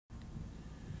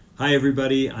Hi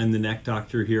everybody, I'm the Neck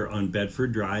Doctor here on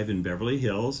Bedford Drive in Beverly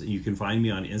Hills. You can find me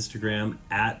on Instagram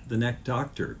at the Neck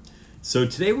Doctor. So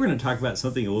today we're going to talk about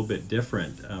something a little bit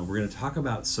different. We're going to talk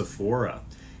about Sephora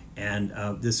and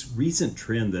this recent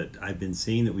trend that I've been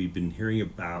seeing, that we've been hearing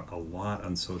about a lot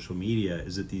on social media,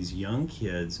 is that these young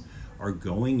kids are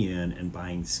going in and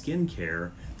buying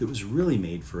skincare that was really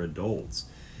made for adults.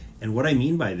 And what I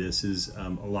mean by this is a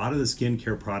lot of the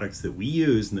skincare products that we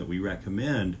use and that we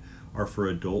recommend are for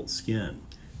adult skin.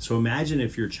 So imagine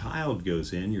if your child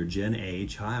goes in, your Gen A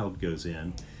child goes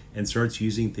in and starts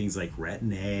using things like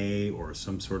Retin A or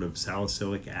some sort of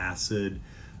salicylic acid,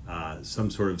 some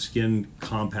sort of skin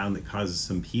compound that causes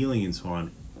some peeling and so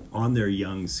on their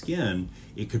young skin.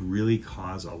 It could really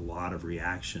cause a lot of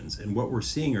reactions. And what we're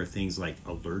seeing are things like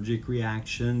allergic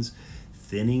reactions,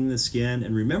 thinning the skin.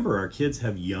 And remember, our kids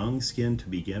have young skin to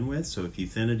begin with, so if you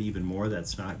thin it even more,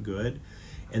 that's not good.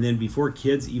 And then before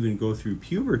kids even go through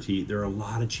puberty, there are a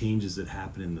lot of changes that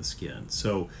happen in the skin.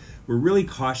 So we're really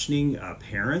cautioning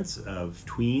parents of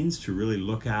tweens to really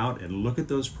look out and look at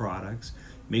those products.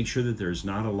 Make sure that there's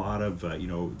not a lot of,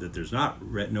 that there's not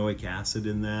retinoic acid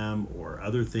in them or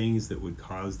other things that would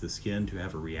cause the skin to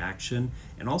have a reaction.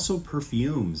 And also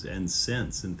perfumes and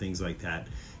scents and things like that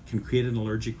can create an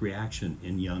allergic reaction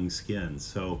in young skin.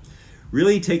 So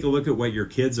really take a look at what your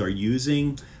kids are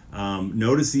using.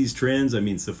 Notice these trends. I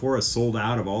mean, Sephora sold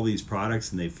out of all these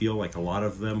products and they feel like a lot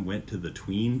of them went to the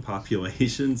tween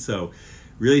population. So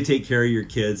really take care of your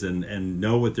kids and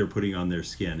know what they're putting on their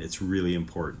skin. It's really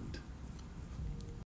important.